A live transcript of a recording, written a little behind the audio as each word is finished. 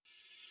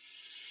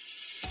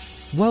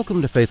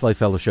Welcome to Faith Life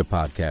Fellowship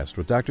Podcast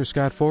with Dr.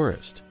 Scott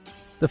Forrest.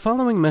 The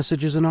following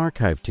message is an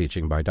archive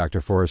teaching by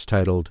Dr. Forrest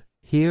titled,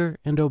 Hear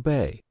and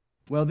Obey.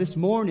 Well, this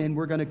morning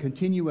we're going to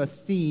continue a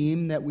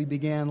theme that we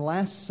began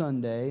last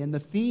Sunday, and the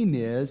theme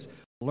is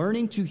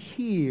learning to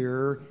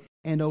hear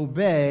and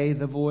obey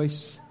the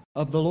voice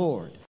of the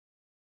Lord.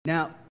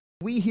 Now,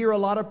 we hear a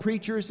lot of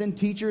preachers and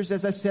teachers,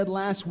 as I said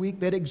last week,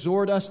 that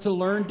exhort us to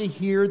learn to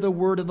hear the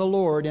word of the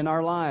Lord in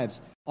our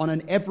lives. On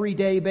an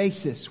everyday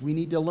basis, we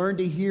need to learn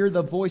to hear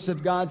the voice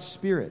of God's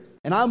Spirit.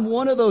 And I'm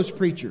one of those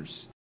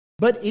preachers.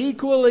 But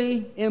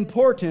equally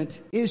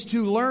important is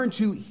to learn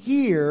to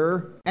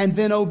hear and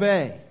then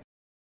obey.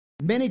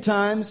 Many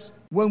times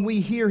when we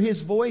hear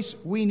His voice,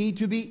 we need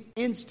to be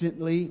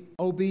instantly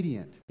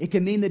obedient. It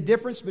can mean the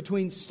difference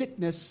between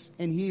sickness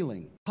and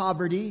healing,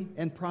 poverty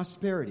and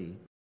prosperity,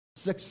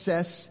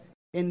 success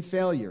and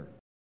failure.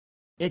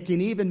 It can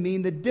even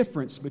mean the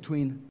difference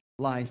between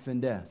life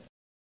and death.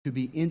 To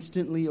be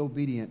instantly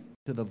obedient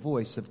to the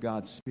voice of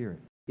God's Spirit.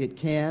 It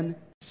can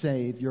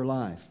save your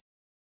life.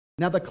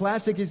 Now, the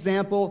classic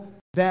example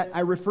that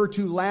I referred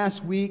to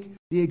last week,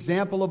 the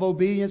example of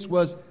obedience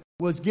was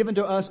given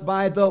to us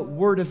by the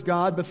Word of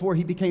God before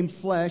He became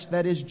flesh.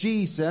 That is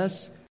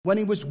Jesus. When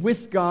He was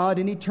with God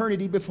in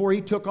eternity before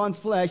He took on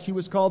flesh, He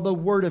was called the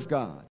Word of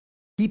God.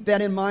 Keep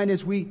that in mind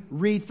as we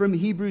read from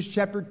Hebrews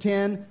chapter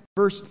 10,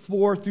 verse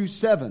 4 through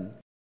 7.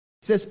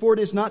 It says, "For it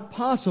is not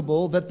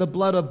possible that the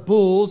blood of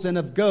bulls and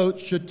of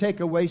goats should take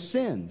away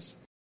sins.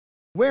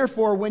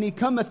 Wherefore, when He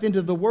cometh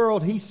into the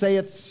world, He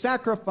saith,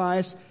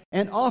 Sacrifice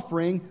and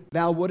offering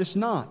thou wouldest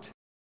not,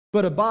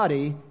 but a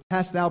body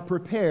hast thou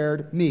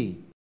prepared me.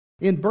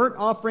 In burnt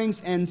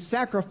offerings and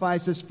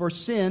sacrifices for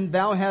sin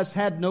thou hast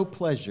had no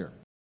pleasure.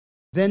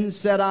 Then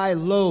said I,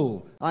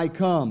 Lo, I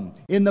come.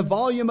 In the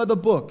volume of the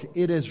book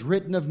it is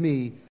written of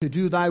me, to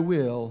do thy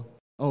will,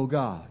 O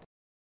God."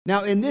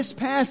 Now, in this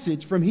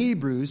passage from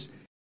Hebrews,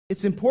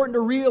 it's important to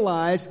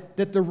realize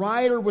that the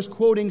writer was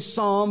quoting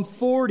Psalm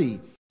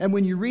 40. And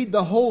when you read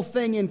the whole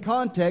thing in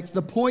context,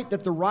 the point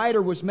that the writer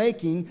was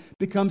making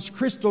becomes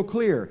crystal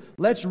clear.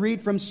 Let's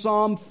read from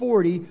Psalm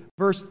 40,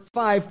 verse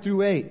 5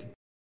 through 8.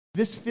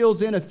 This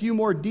fills in a few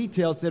more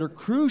details that are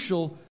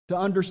crucial to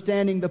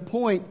understanding the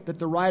point that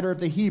the writer of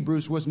the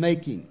Hebrews was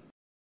making.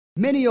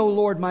 "Many, O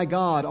Lord my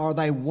God, are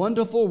thy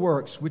wonderful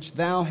works which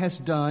thou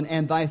hast done,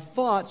 and thy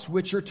thoughts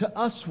which are to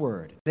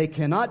usward. They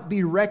cannot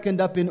be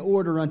reckoned up in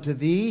order unto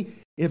thee.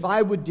 If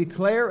I would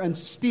declare and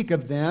speak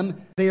of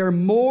them, they are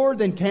more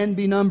than can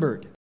be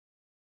numbered."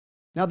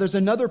 Now there's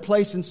another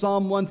place in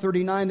Psalm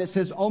 139 that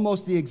says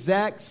almost the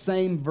exact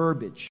same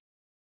verbiage.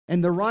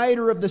 And the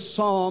writer of the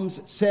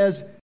Psalms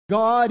says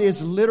God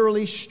is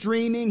literally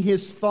streaming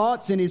His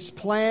thoughts and His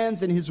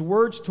plans and His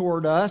words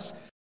toward us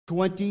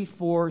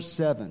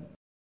 24/7.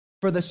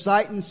 For the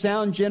sight and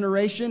sound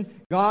generation,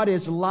 God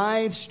is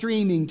live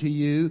streaming to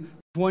you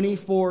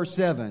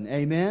 24/7.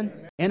 Amen?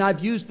 And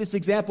I've used this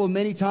example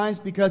many times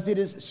because it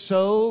is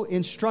so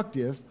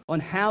instructive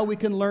on how we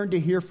can learn to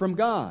hear from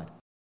God.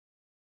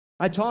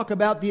 I talk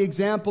about the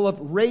example of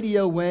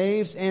radio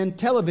waves and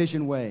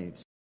television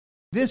waves.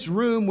 This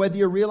room, whether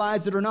you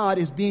realize it or not,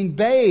 is being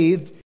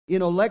bathed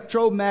in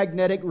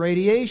electromagnetic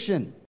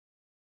radiation.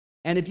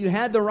 And if you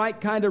had the right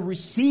kind of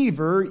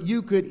receiver,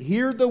 you could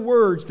hear the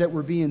words that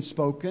were being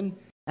spoken,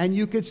 and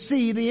you could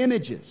see the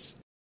images.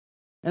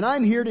 And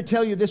I'm here to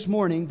tell you this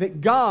morning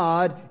that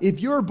God, if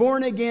you're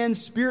born again,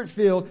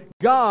 Spirit-filled,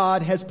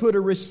 God has put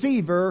a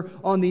receiver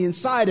on the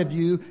inside of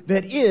you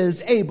that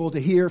is able to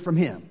hear from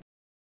Him.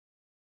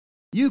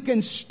 You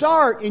can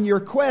start in your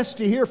quest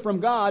to hear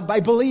from God by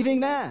believing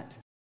that.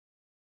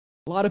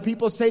 A lot of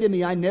people say to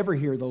me, I never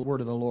hear the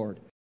word of the Lord.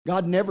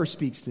 God never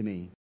speaks to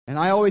me. And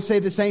I always say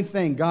the same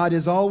thing. God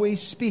is always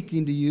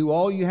speaking to you.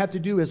 All you have to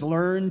do is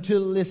learn to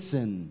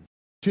listen.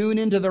 Tune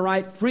into the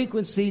right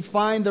frequency,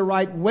 find the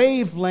right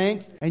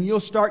wavelength, and you'll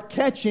start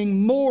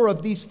catching more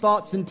of these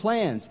thoughts and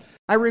plans.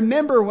 I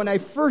remember when I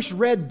first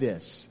read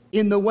this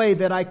in the way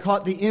that I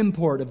caught the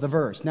import of the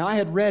verse. Now, I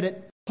had read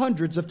it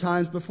hundreds of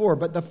times before,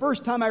 but the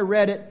first time I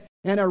read it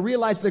and I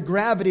realized the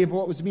gravity of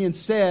what was being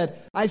said,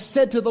 I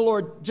said to the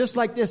Lord, just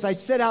like this, I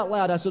said out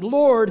loud, I said,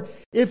 Lord,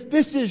 if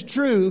this is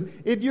true,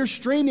 if you're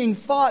streaming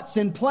thoughts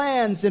and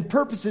plans and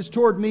purposes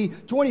toward me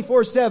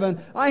 24/7,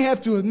 I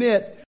have to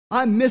admit,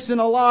 I'm missing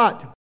a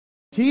lot.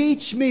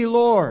 Teach me,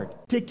 Lord,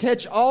 to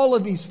catch all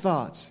of these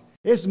thoughts,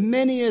 as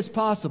many as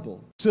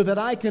possible, so that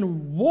I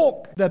can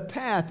walk the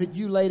path that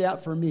you laid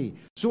out for me,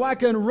 so I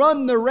can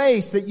run the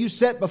race that you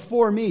set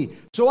before me,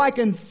 so I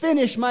can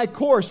finish my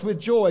course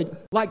with joy,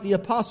 like the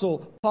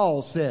Apostle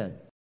Paul said.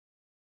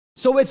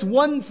 So it's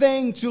one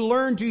thing to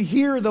learn to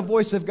hear the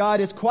voice of God.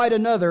 It's quite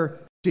another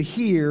to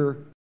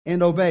hear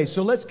and obey.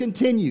 So let's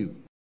continue.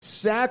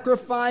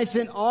 Sacrifice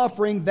and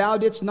offering thou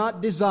didst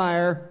not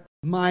desire,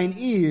 mine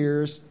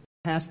ears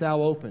hast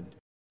thou opened.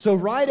 So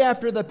right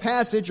after the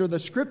passage or the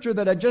scripture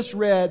that I just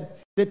read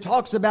that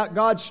talks about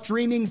God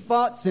streaming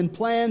thoughts and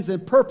plans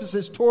and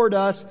purposes toward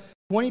us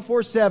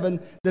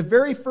 24/7, the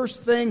very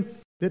first thing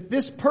that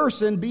this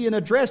person being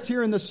addressed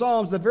here in the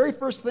Psalms, the very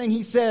first thing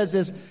he says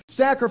is,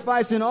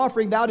 sacrifice and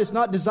offering thou didst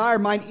not desire,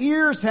 mine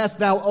ears hast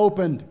thou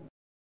opened.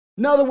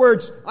 In other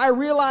words, I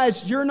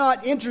realize you're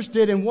not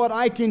interested in what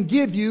I can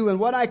give you and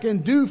what I can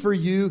do for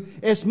you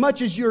as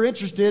much as you're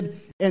interested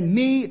in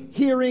me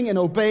hearing and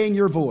obeying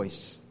your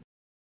voice.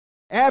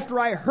 After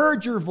I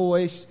heard your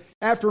voice,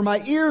 after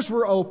my ears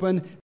were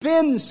open,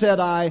 then said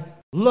I,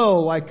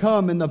 Lo, I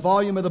come, in the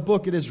volume of the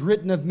book it is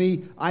written of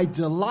me, I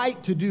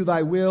delight to do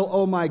thy will,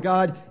 O my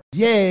God,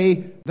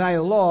 yea, thy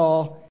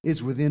law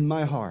is within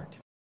my heart.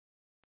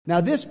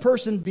 Now this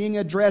person being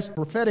addressed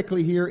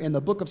prophetically here in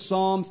the book of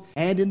Psalms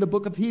and in the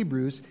book of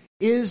Hebrews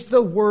is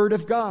the Word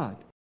of God,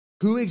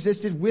 who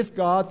existed with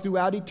God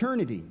throughout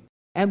eternity.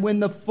 And when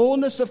the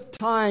fullness of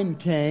time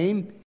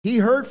came, he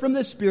heard from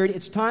the Spirit,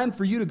 it's time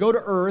for you to go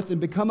to earth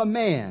and become a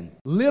man.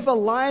 Live a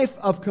life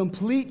of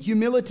complete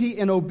humility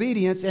and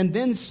obedience, and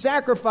then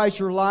sacrifice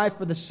your life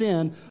for the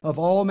sin of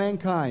all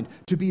mankind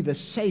to be the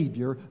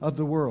Savior of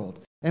the world.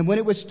 And when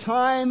it was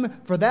time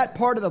for that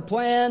part of the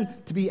plan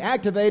to be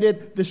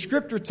activated, the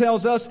Scripture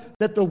tells us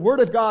that the Word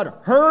of God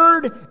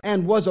heard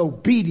and was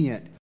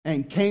obedient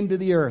and came to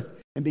the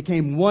earth and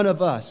became one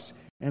of us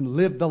and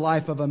lived the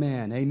life of a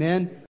man.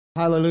 Amen?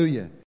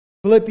 Hallelujah.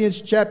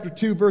 Philippians chapter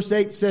 2 verse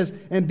 8 says,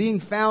 And being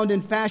found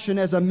in fashion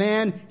as a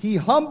man, he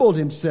humbled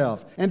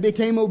himself and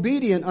became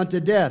obedient unto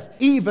death,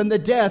 even the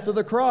death of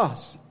the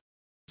cross.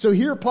 So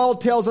here Paul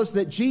tells us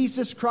that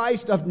Jesus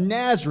Christ of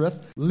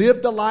Nazareth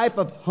lived a life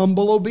of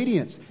humble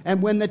obedience.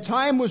 And when the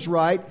time was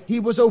right, he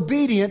was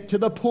obedient to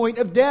the point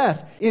of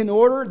death in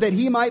order that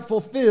he might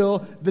fulfill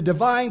the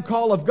divine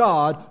call of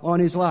God on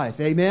his life.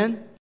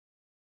 Amen?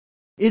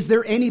 Is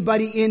there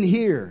anybody in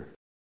here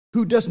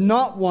who does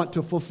not want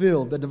to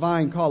fulfill the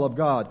divine call of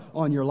God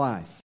on your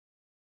life?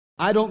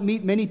 I don't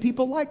meet many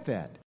people like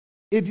that.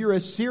 If you're a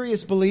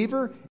serious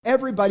believer,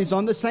 everybody's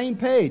on the same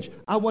page.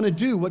 I want to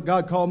do what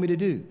God called me to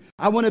do.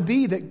 I want to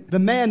be the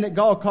man that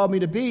God called me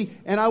to be,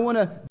 and I want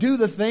to do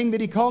the thing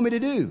that He called me to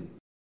do.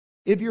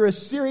 If you're a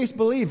serious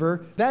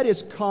believer, that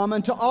is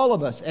common to all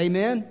of us.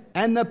 Amen?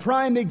 And the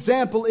prime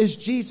example is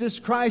Jesus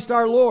Christ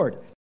our Lord.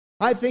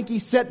 I think He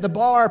set the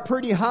bar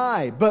pretty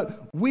high,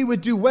 but we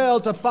would do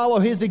well to follow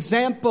His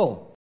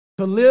example,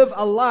 to live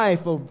a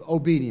life of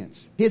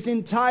obedience. His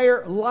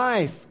entire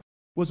life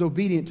was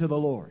obedient to the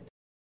Lord.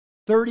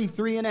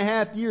 33 and a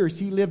half years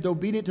he lived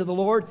obedient to the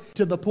Lord,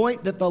 to the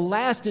point that the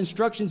last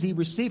instructions he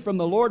received from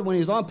the Lord when he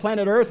was on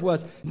planet Earth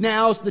was,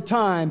 now's the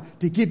time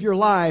to give your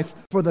life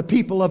for the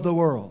people of the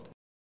world.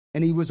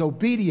 And he was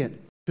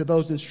obedient to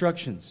those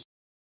instructions.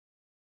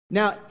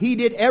 Now, he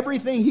did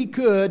everything he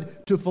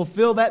could to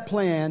fulfill that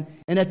plan,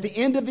 and at the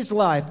end of his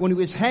life, when he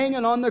was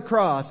hanging on the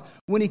cross,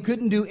 when he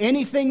couldn't do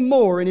anything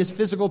more in his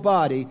physical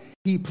body,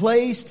 he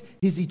placed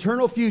his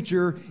eternal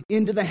future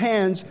into the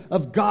hands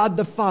of God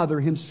the Father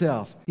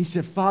Himself. He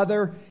said,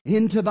 Father,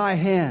 into thy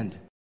hand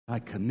I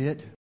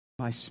commit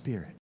my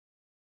spirit.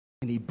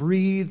 And he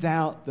breathed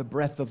out the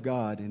breath of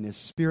God, and his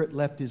spirit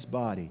left his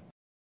body.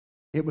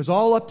 It was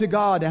all up to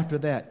God after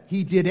that.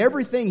 He did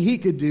everything he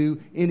could do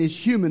in his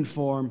human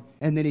form,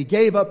 and then he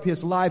gave up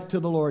his life to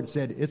the Lord and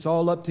said, it's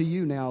all up to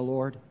you now,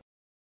 Lord.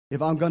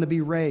 If I'm going to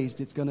be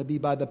raised, it's going to be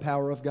by the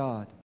power of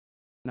God.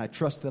 And I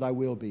trust that I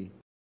will be.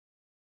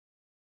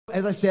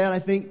 As I said, I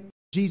think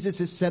Jesus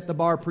has set the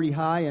bar pretty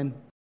high, and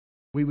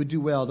we would do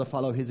well to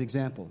follow His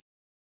example.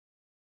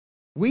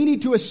 We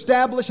need to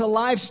establish a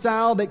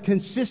lifestyle that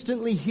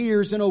consistently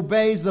hears and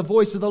obeys the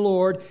voice of the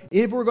Lord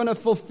if we're going to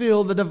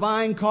fulfill the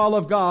divine call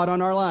of God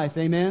on our life.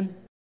 Amen?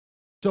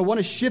 So I want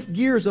to shift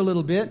gears a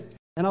little bit,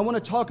 and I want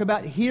to talk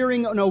about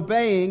hearing and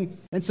obeying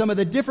and some of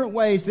the different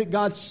ways that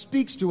God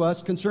speaks to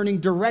us concerning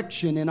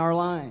direction in our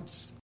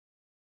lives.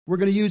 We're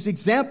going to use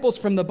examples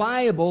from the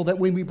Bible that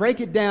when we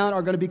break it down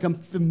are going to become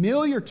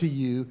familiar to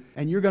you,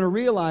 and you're going to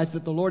realize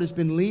that the Lord has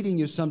been leading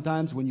you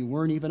sometimes when you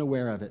weren't even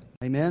aware of it.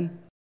 Amen?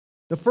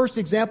 The first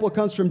example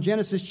comes from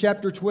Genesis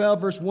chapter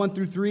 12, verse 1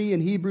 through 3,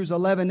 and Hebrews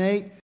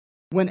 11:8.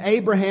 When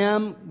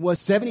Abraham was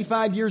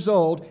 75 years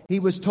old,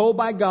 he was told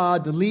by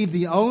God to leave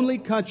the only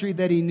country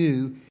that he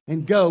knew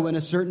and go in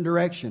a certain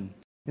direction.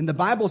 And the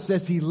Bible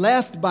says he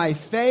left by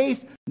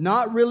faith,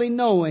 not really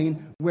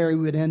knowing where he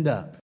would end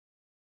up.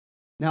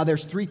 Now,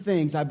 there's three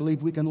things I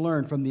believe we can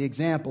learn from the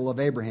example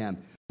of Abraham.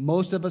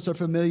 Most of us are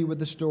familiar with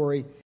the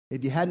story.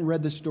 If you hadn't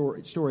read the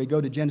story,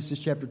 go to Genesis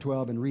chapter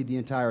 12 and read the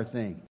entire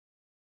thing.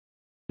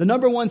 The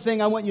number one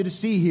thing I want you to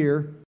see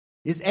here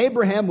is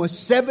Abraham was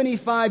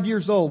 75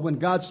 years old when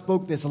God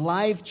spoke this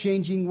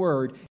life-changing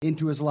word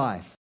into his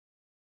life.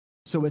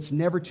 So it's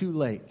never too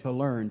late to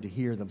learn to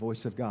hear the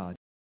voice of God.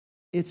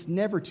 It's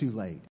never too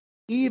late.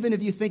 Even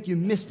if you think you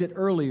missed it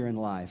earlier in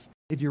life,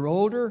 if you're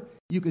older,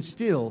 you can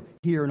still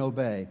hear and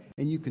obey,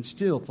 and you can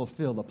still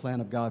fulfill the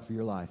plan of God for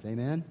your life.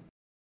 Amen?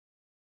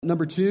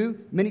 Number two,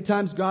 many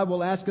times God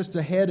will ask us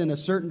to head in a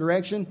certain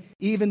direction,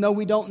 even though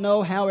we don't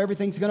know how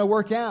everything's going to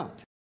work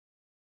out.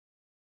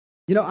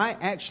 You know, I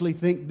actually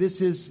think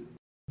this is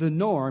the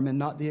norm and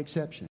not the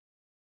exception.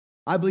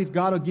 I believe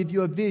God will give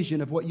you a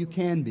vision of what you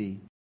can be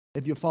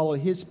if you follow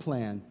His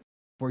plan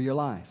for your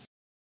life.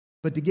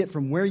 But to get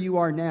from where you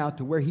are now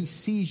to where He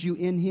sees you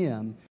in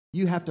Him,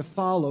 you have to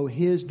follow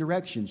His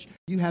directions.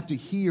 You have to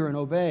hear and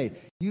obey.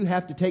 You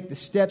have to take the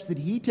steps that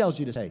He tells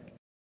you to take.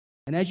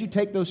 And as you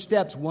take those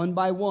steps one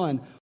by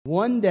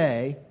one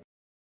day,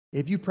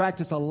 if you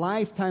practice a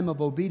lifetime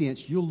of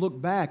obedience, you'll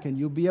look back and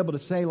you'll be able to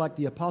say like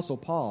the Apostle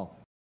Paul,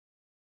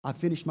 I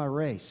finished my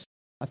race.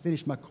 I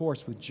finished my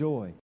course with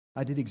joy.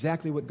 I did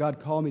exactly what God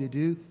called me to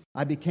do.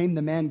 I became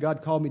the man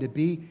God called me to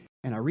be,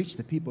 and I reached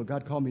the people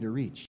God called me to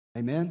reach.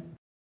 Amen?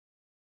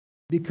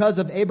 Because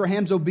of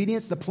Abraham's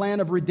obedience, the plan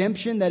of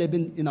redemption that had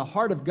been in the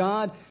heart of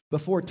God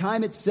before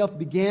time itself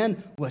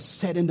began was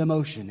set into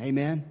motion.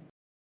 Amen?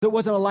 So it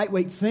wasn't a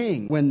lightweight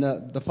thing when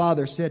the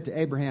father said to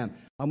Abraham,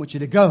 I want you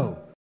to go.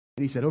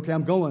 And he said, okay,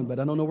 I'm going, but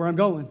I don't know where I'm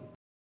going.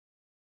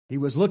 He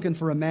was looking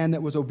for a man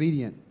that was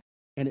obedient.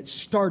 And it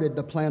started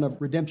the plan of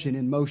redemption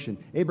in motion.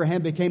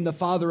 Abraham became the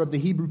father of the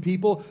Hebrew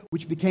people,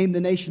 which became the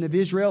nation of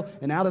Israel.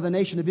 And out of the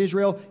nation of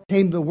Israel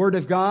came the Word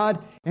of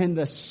God and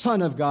the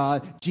Son of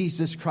God,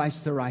 Jesus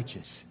Christ the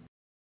righteous.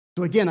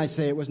 So again, I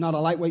say it was not a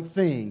lightweight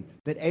thing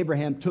that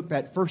Abraham took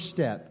that first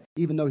step,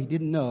 even though he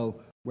didn't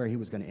know where he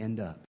was going to end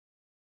up.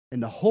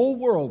 And the whole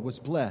world was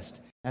blessed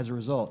as a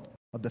result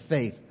of the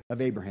faith of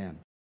Abraham.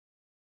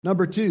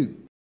 Number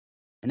 2.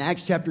 In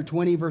Acts chapter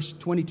 20, verse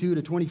 22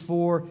 to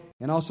 24,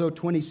 and also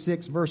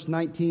 26, verse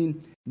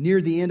 19, near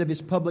the end of his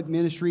public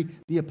ministry,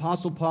 the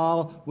Apostle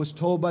Paul was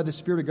told by the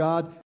Spirit of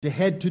God to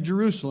head to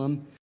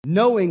Jerusalem,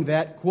 knowing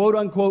that, quote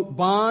unquote,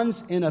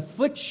 bonds and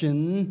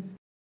affliction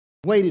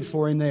waited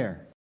for him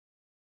there.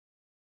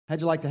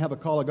 How'd you like to have a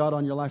call of God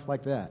on your life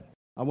like that?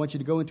 I want you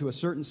to go into a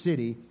certain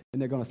city, and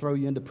they're going to throw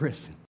you into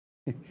prison.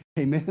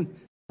 Amen?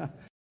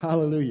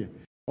 Hallelujah.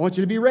 I want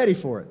you to be ready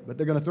for it, but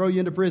they're going to throw you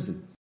into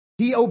prison.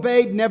 He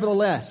obeyed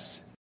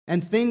nevertheless,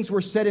 and things were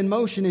set in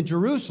motion in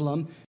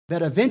Jerusalem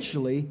that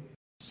eventually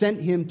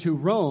sent him to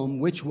Rome,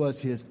 which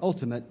was his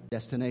ultimate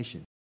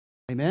destination.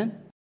 Amen?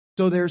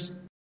 So there's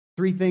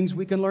 3 things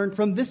we can learn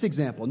from this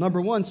example.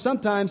 Number 1,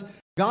 sometimes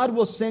God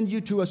will send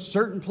you to a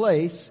certain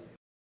place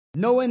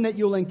knowing that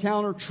you'll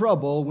encounter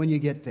trouble when you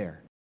get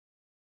there.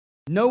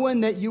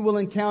 Knowing that you will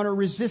encounter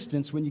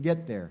resistance when you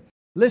get there.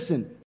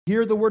 Listen,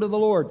 hear the word of the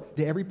Lord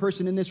to every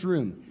person in this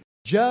room.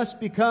 Just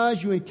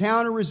because you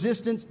encounter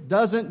resistance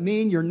doesn't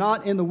mean you're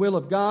not in the will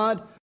of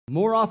God.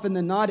 More often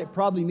than not, it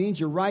probably means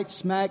you're right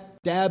smack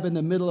dab in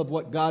the middle of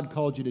what God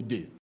called you to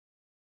do.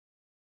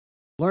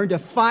 Learn to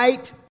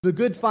fight the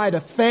good fight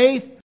of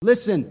faith.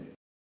 Listen,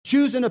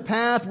 choosing a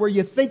path where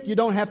you think you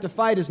don't have to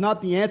fight is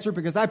not the answer,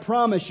 because I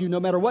promise you, no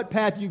matter what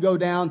path you go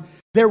down,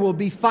 there will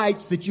be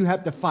fights that you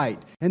have to fight.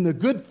 And the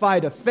good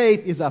fight of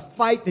faith is a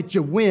fight that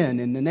you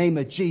win in the name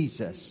of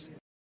Jesus.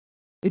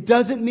 It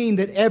doesn't mean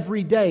that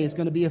every day is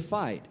going to be a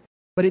fight.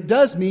 But it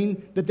does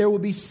mean that there will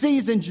be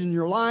seasons in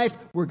your life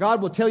where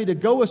God will tell you to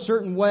go a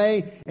certain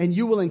way, and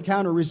you will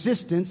encounter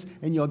resistance,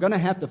 and you're going to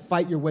have to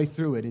fight your way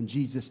through it in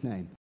Jesus'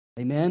 name.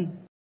 Amen?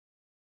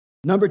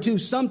 Number 2,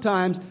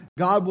 sometimes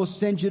God will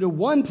send you to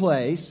one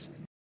place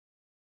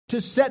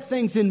to set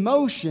things in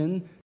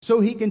motion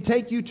so He can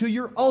take you to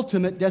your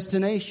ultimate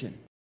destination.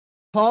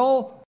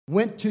 Paul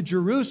went to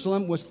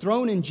Jerusalem, was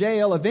thrown in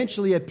jail,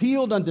 eventually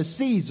appealed unto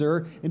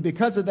Caesar, and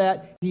because of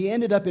that, he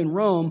ended up in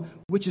Rome,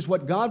 which is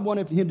what God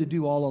wanted him to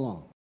do all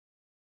along.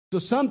 So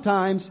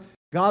sometimes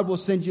God will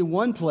send you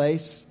one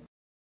place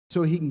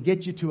so He can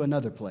get you to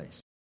another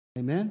place.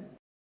 Amen?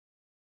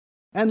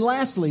 And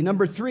lastly,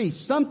 number 3,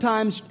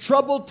 sometimes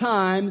troubled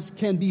times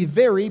can be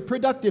very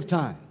productive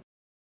time.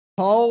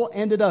 Paul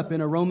ended up in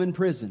a Roman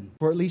prison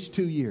for at least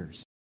 2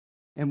 years.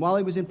 And while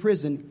he was in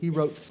prison, he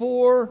wrote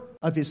 4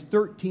 of his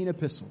 13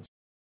 epistles.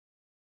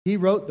 He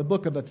wrote the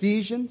book of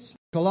Ephesians,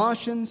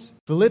 Colossians,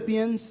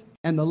 Philippians,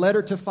 and the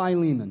letter to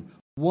Philemon.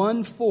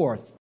 1/4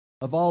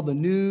 of all the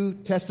New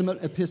Testament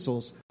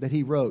epistles that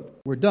he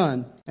wrote were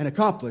done and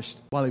accomplished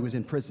while he was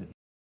in prison.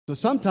 So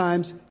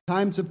sometimes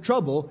times of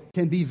trouble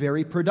can be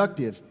very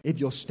productive. If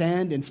you'll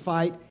stand and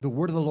fight, the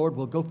word of the Lord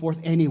will go forth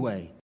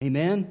anyway.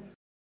 Amen?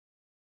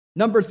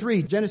 Number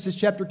 3, Genesis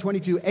chapter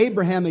 22,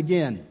 Abraham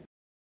again.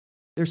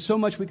 There's so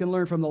much we can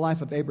learn from the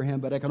life of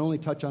Abraham, but I can only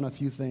touch on a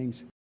few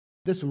things.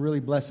 This one really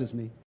blesses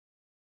me.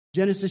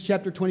 Genesis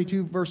chapter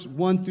 22, verse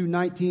 1 through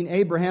 19,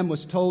 Abraham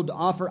was told to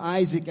offer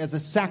Isaac as a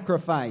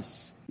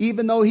sacrifice,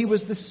 even though he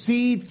was the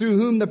seed through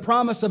whom the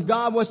promise of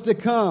God was to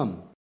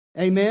come.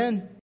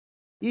 Amen?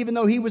 Even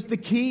though he was the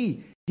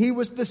key, he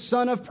was the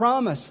son of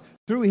promise.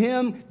 Through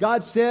him,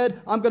 God said,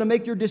 I'm going to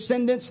make your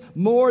descendants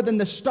more than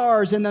the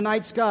stars in the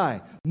night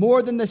sky,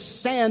 more than the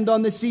sand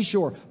on the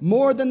seashore,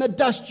 more than the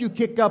dust you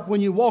kick up when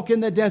you walk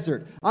in the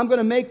desert. I'm going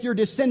to make your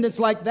descendants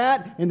like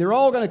that, and they're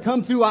all going to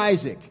come through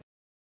Isaac.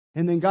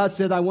 And then God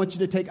said, I want you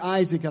to take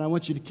Isaac and I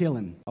want you to kill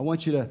him. I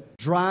want you to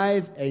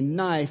drive a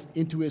knife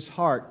into his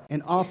heart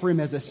and offer him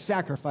as a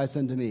sacrifice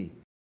unto me.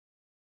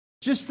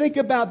 Just think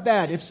about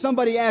that. If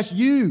somebody asked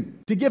you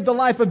to give the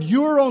life of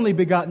your only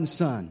begotten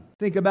son,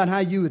 think about how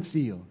you would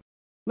feel.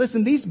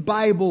 Listen, these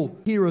Bible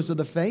heroes of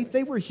the faith,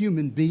 they were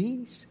human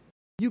beings.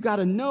 You got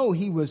to know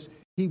he was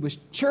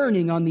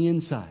churning on the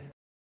inside.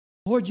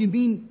 Lord, you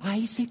mean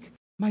Isaac?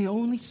 My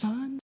only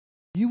son?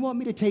 You want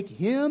me to take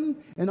him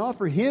and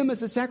offer him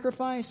as a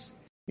sacrifice?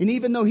 And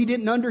even though he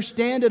didn't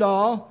understand it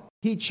all,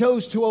 he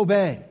chose to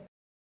obey.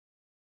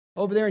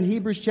 Over there in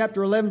Hebrews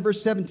chapter 11,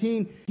 verse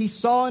 17, he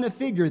saw in a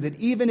figure that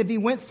even if he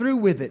went through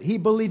with it, he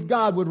believed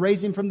God would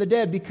raise him from the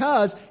dead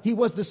because he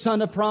was the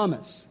son of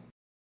promise.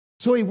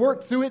 So he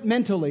worked through it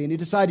mentally and he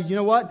decided, you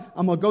know what?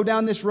 I'm going to go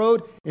down this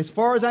road as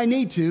far as I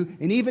need to.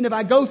 And even if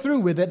I go through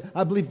with it,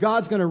 I believe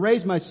God's going to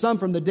raise my son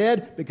from the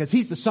dead because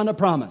he's the son of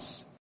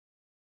promise.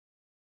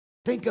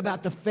 Think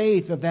about the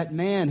faith of that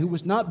man who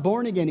was not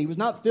born again. He was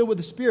not filled with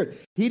the Spirit.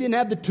 He didn't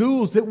have the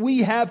tools that we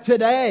have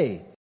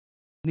today.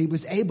 And he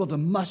was able to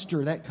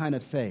muster that kind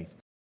of faith.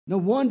 No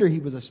wonder he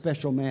was a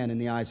special man in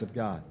the eyes of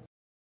God.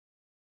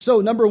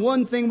 So, number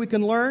one thing we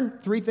can learn,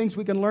 three things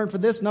we can learn for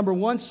this. Number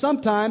one,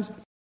 sometimes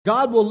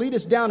God will lead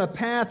us down a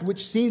path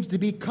which seems to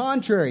be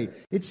contrary.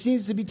 It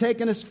seems to be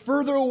taking us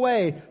further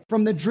away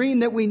from the dream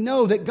that we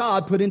know that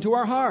God put into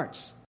our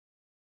hearts.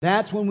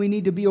 That's when we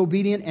need to be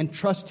obedient and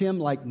trust Him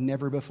like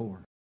never before.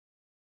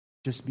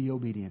 Just be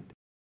obedient.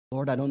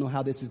 Lord, I don't know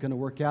how this is going to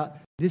work out.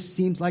 This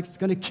seems like it's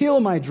going to kill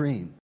my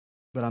dream.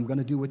 But I'm going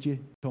to do what you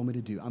told me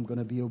to do. I'm going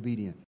to be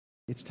obedient.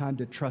 It's time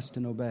to trust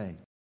and obey.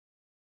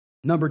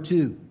 Number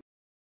two,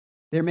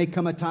 there may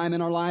come a time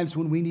in our lives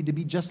when we need to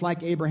be just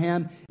like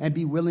Abraham and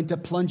be willing to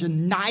plunge a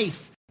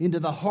knife into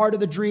the heart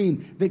of the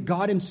dream that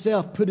God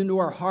Himself put into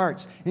our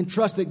hearts and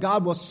trust that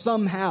God will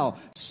somehow,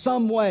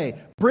 some way,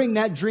 bring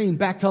that dream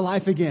back to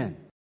life again.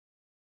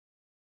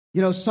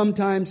 You know,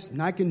 sometimes,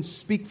 and I can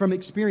speak from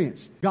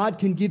experience, God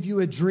can give you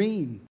a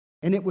dream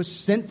and it was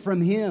sent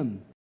from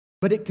Him.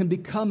 But it can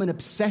become an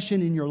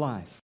obsession in your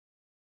life.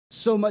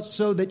 So much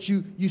so that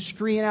you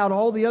screen out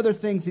all the other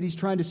things that He's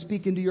trying to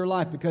speak into your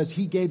life because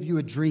He gave you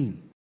a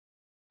dream.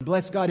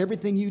 Bless God,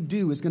 everything you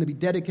do is going to be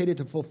dedicated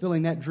to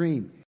fulfilling that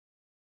dream.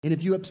 And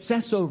if you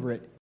obsess over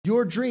it,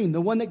 your dream,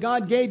 the one that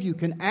God gave you,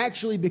 can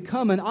actually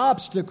become an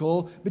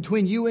obstacle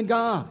between you and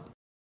God.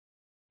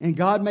 And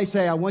God may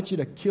say, I want you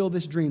to kill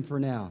this dream for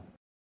now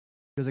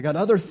because I got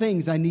other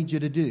things I need you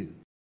to do.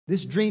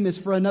 This dream is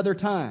for another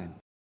time.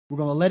 We're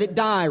going to let it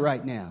die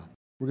right now.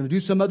 We're going to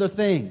do some other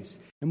things.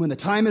 And when the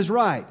time is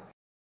right,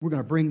 we're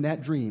going to bring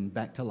that dream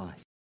back to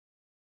life.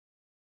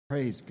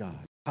 Praise God.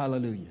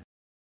 Hallelujah.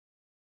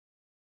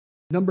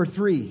 Number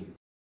three,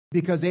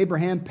 because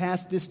Abraham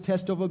passed this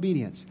test of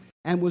obedience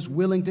and was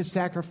willing to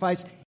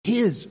sacrifice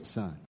his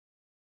son,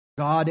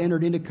 God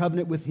entered into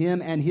covenant with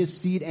him and his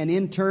seed, and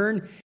in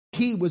turn,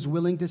 he was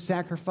willing to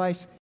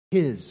sacrifice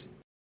his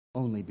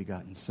only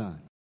begotten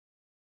son.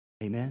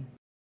 Amen.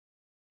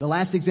 The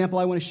last example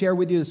I want to share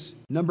with you is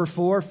number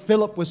 4.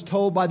 Philip was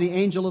told by the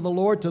angel of the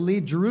Lord to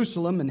leave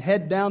Jerusalem and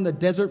head down the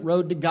desert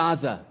road to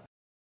Gaza.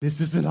 This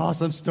is an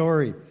awesome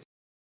story.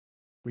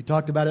 We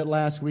talked about it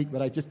last week,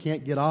 but I just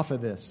can't get off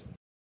of this.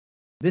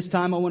 This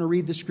time I want to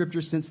read the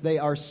scriptures since they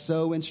are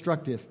so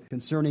instructive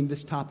concerning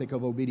this topic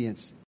of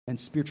obedience and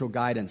spiritual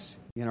guidance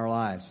in our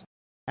lives.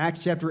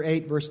 Acts chapter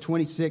 8, verse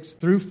 26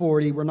 through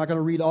 40. We're not going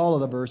to read all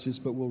of the verses,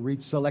 but we'll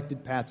read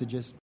selected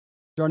passages.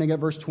 Starting at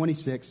verse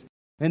 26.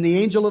 And the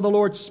angel of the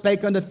Lord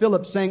spake unto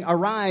Philip, saying,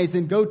 Arise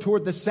and go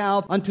toward the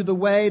south unto the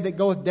way that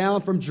goeth down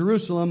from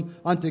Jerusalem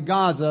unto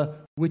Gaza,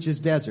 which is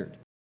desert.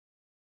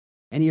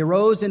 And he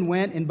arose and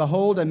went, and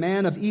behold, a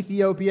man of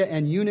Ethiopia,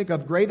 and eunuch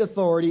of great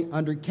authority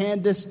under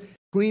Candace,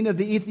 queen of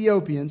the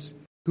Ethiopians,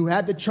 who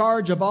had the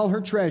charge of all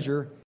her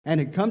treasure, and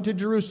had come to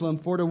Jerusalem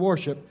for to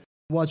worship,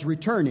 was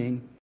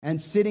returning, and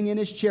sitting in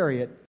his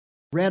chariot,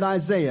 read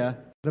Isaiah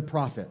the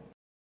prophet.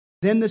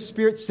 Then the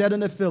Spirit said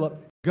unto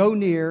Philip, Go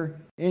near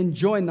and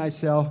join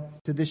thyself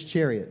to this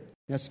chariot.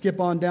 Now skip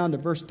on down to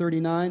verse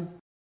 39.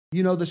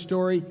 You know the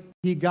story.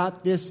 He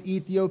got this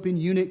Ethiopian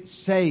eunuch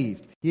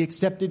saved. He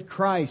accepted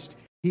Christ.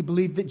 He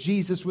believed that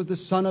Jesus was the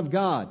Son of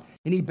God.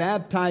 And he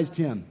baptized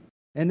him.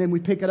 And then we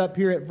pick it up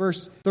here at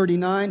verse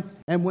 39.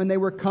 And when they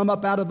were come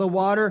up out of the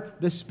water,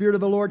 the Spirit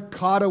of the Lord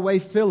caught away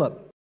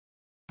Philip.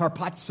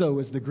 Harpazo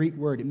is the Greek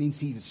word. It means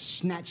he was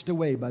snatched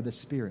away by the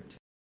Spirit.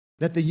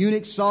 That the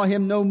eunuch saw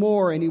him no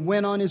more, and he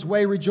went on his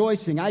way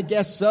rejoicing. I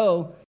guess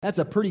so. That's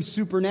a pretty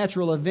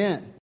supernatural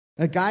event.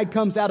 A guy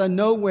comes out of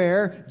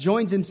nowhere,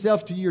 joins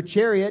himself to your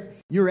chariot.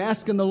 You're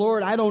asking the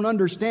Lord, I don't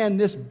understand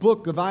this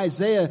book of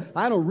Isaiah.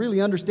 I don't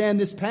really understand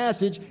this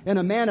passage. And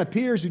a man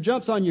appears who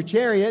jumps on your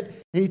chariot,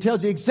 and he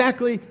tells you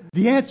exactly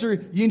the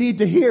answer you need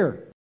to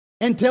hear.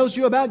 And tells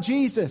you about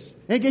Jesus.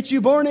 And gets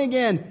you born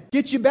again.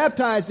 Gets you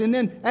baptized. And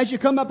then as you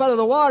come up out of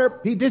the water,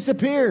 he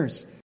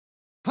disappears.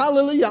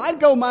 Hallelujah. I'd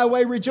go my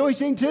way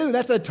rejoicing too.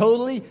 That's a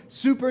totally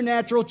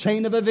supernatural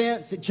chain of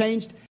events. It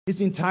changed his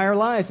entire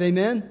life.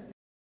 Amen.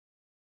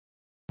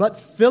 But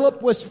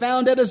Philip was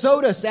found at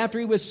Azotus after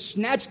he was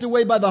snatched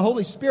away by the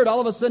Holy Spirit.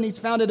 All of a sudden he's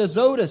found at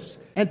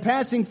Azotus. And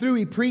passing through,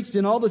 he preached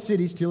in all the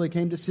cities till he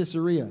came to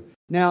Caesarea.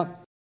 Now,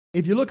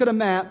 if you look at a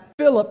map,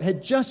 Philip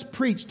had just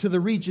preached to the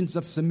regions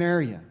of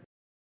Samaria.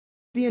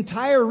 The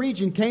entire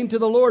region came to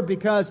the Lord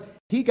because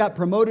he got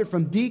promoted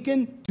from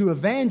deacon to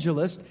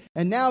evangelist,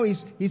 and now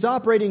he's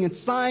operating in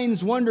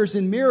signs, wonders,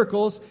 and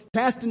miracles,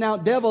 casting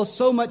out devils,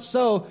 so much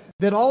so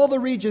that all the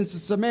regions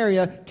of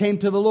Samaria came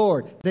to the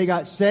Lord. They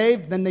got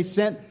saved, then they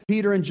sent for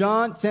Peter and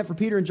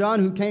John,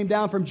 who came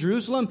down from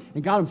Jerusalem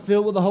and got them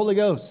filled with the Holy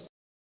Ghost.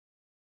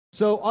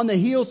 So on the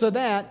heels of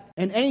that,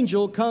 an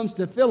angel comes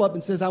to Philip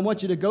and says, I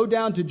want you to go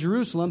down to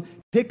Jerusalem,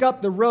 pick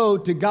up the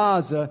road to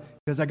Gaza,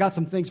 because I got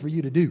some things for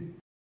you to do.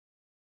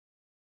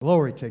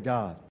 Glory to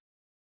God.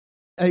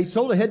 He's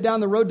told to head down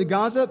the road to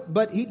Gaza,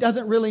 but he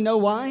doesn't really know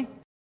why.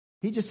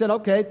 He just said,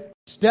 okay,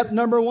 step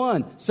number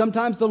one.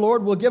 Sometimes the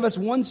Lord will give us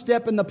one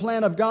step in the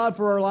plan of God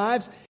for our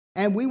lives,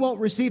 and we won't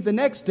receive the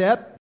next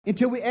step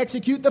until we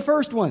execute the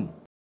first one.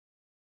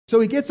 So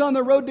he gets on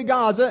the road to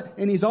Gaza,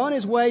 and he's on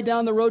his way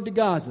down the road to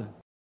Gaza.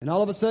 And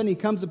all of a sudden, he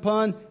comes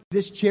upon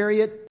this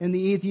chariot and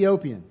the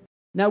Ethiopian.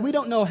 Now, we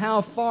don't know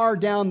how far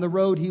down the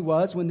road he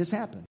was when this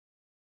happened.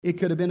 It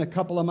could have been a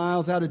couple of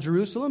miles out of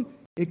Jerusalem.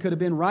 It could have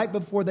been right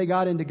before they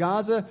got into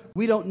Gaza.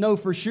 We don't know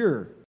for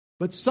sure.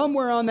 But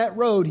somewhere on that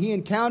road, he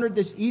encountered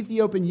this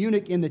Ethiopian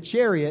eunuch in the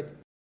chariot,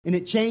 and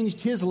it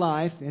changed his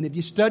life. And if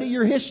you study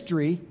your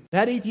history,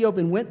 that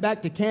Ethiopian went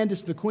back to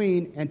Candace the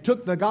queen and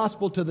took the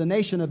gospel to the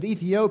nation of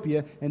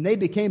Ethiopia, and they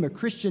became a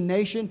Christian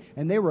nation,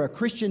 and they were a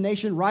Christian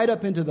nation right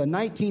up into the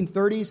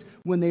 1930s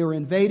when they were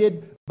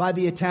invaded by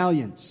the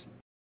Italians.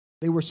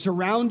 They were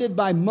surrounded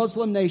by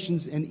Muslim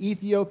nations, and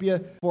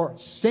Ethiopia for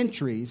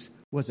centuries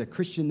was a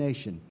Christian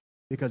nation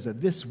because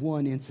of this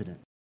one incident.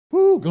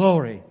 Woo,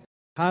 glory.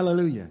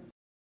 Hallelujah.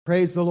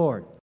 Praise the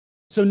Lord.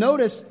 So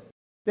notice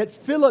that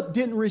Philip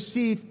didn't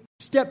receive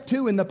step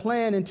 2 in the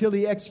plan until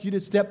he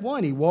executed step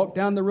 1. He walked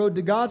down the road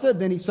to Gaza,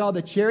 then he saw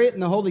the chariot,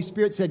 and the Holy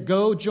Spirit said,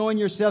 go join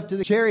yourself to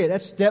the chariot.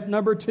 That's step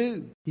number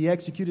 2. He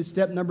executed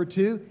step number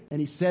 2, and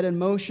he set in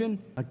motion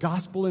a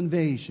gospel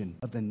invasion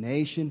of the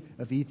nation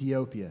of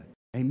Ethiopia.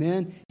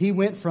 Amen. He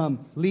went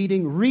from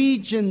leading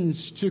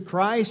regions to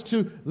Christ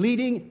to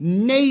leading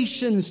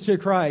nations to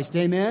Christ.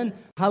 Amen.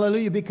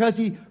 Hallelujah. Because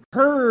he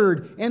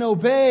heard and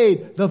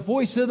obeyed the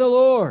voice of the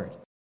Lord.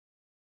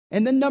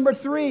 And then number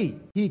 3,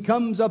 he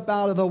comes up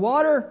out of the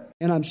water,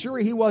 and I'm sure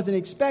he wasn't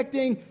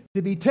expecting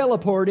to be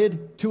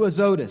teleported to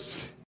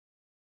Azotus.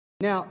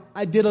 Now,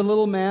 I did a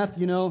little math,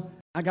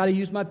 I got to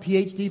use my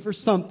PhD for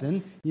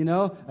something,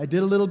 I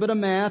did a little bit of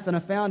math, and I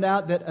found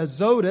out that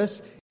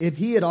Azotus, if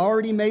he had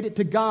already made it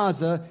to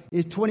Gaza,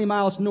 is 20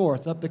 miles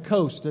north up the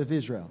coast of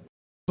Israel.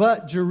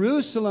 But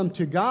Jerusalem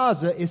to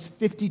Gaza is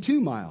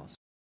 52 miles.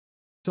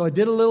 So I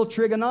did a little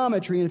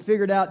trigonometry and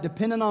figured out,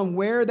 depending on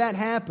where that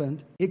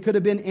happened, it could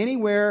have been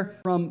anywhere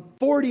from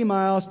 40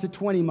 miles to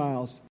 20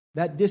 miles,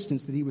 that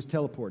distance that he was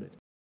teleported.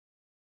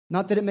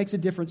 Not that it makes a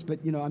difference, but,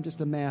 I'm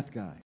just a math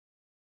guy.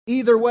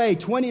 Either way,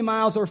 20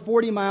 miles or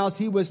 40 miles,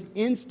 he was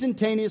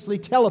instantaneously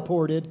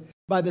teleported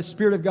by the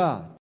Spirit of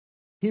God.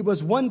 He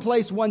was one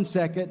place 1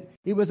 second.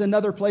 He was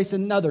another place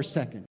another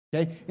second.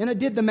 Okay? And I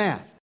did the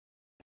math.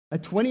 A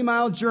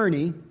 20-mile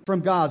journey from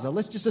Gaza.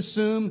 Let's just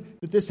assume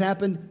that this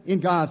happened in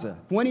Gaza.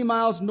 20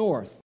 miles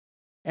north.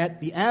 At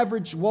the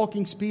average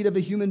walking speed of a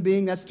human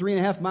being, that's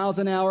 3.5 miles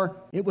an hour.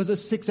 It was a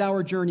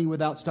 6-hour journey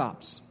without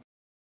stops.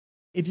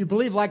 If you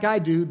believe like I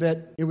do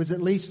that it was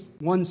at least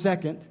 1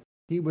 second,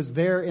 he was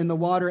there in the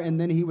water and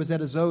then he was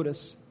at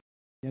Azotus.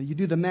 You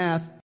do the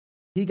math.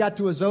 He got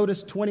to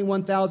Azotus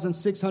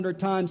 21,600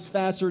 times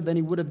faster than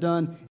he would have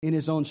done in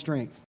his own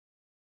strength,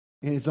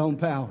 in his own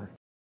power.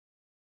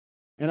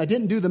 And I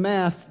didn't do the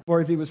math for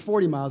if he was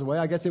 40 miles away.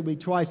 I guess it would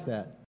be twice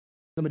that.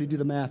 Somebody do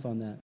the math on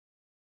that.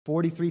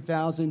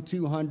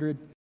 43,200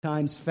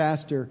 times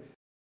faster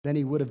than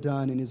he would have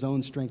done in his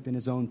own strength and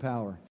his own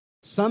power.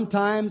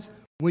 Sometimes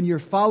when you're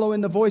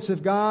following the voice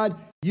of God,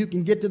 you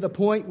can get to the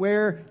point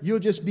where you'll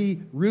just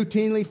be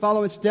routinely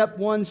following step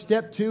 1,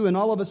 step 2, and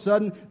all of a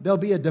sudden there'll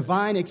be a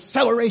divine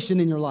acceleration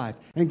in your life.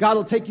 And God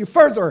will take you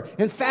further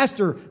and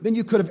faster than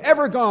you could have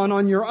ever gone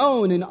on your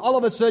own. And all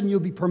of a sudden you'll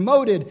be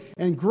promoted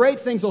and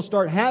great things will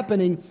start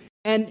happening.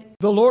 And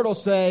the Lord will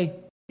say,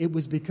 it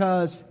was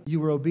because you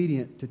were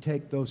obedient to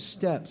take those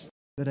steps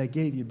that I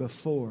gave you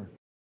before.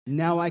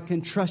 Now I can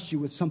trust you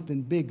with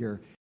something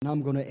bigger, and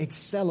I'm going to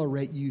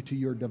accelerate you to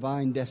your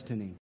divine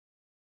destiny.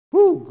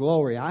 Woo,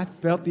 glory. I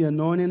felt the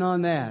anointing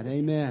on that.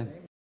 Amen.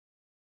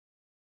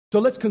 So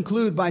let's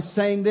conclude by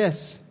saying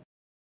this.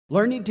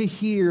 Learning to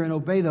hear and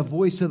obey the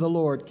voice of the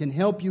Lord can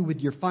help you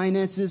with your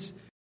finances,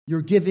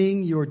 your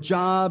giving, your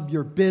job,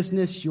 your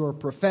business, your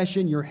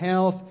profession, your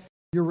health,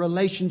 your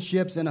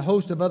relationships, and a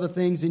host of other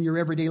things in your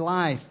everyday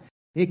life.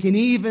 It can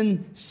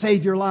even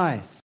save your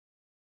life.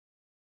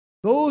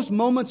 Those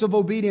moments of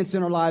obedience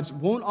in our lives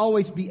won't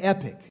always be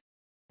epic.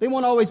 They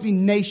won't always be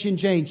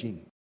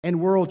nation-changing and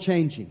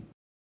world-changing.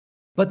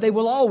 But they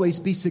will always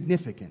be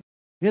significant.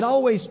 It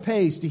always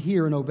pays to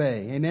hear and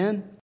obey.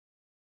 Amen?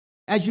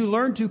 As you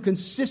learn to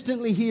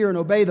consistently hear and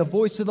obey the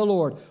voice of the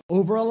Lord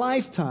over a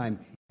lifetime,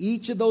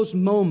 each of those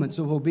moments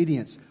of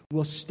obedience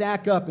will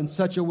stack up in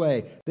such a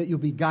way that you'll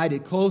be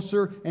guided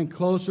closer and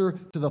closer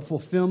to the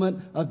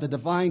fulfillment of the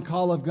divine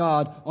call of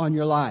God on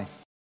your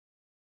life.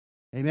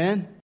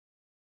 Amen?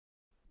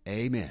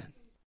 Amen.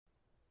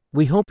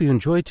 We hope you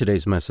enjoyed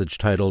today's message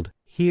titled,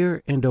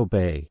 Hear and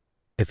Obey.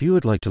 If you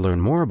would like to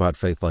learn more about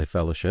Faith Life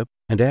Fellowship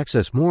and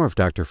access more of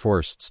Dr.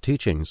 Forrest's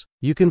teachings,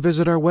 you can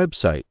visit our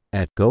website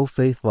at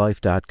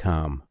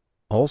gofaithlife.com.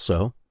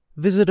 Also,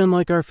 visit and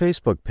like our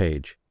Facebook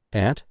page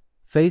at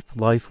Faith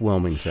Life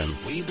Wilmington.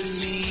 We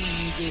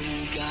believe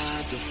in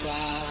God the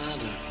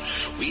Father.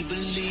 We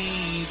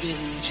believe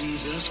in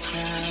Jesus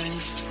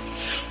Christ.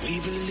 We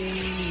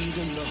believe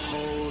in the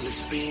Holy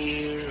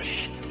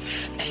Spirit.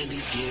 And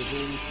He's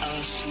given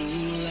us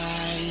new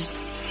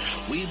life.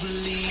 We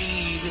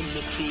believe in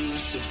the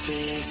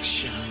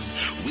crucifixion.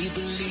 We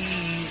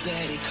believe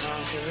that He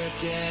conquered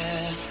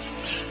death.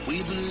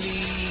 We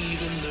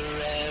believe in the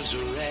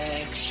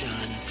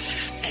resurrection.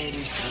 And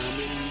He's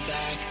coming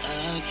back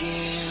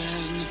again.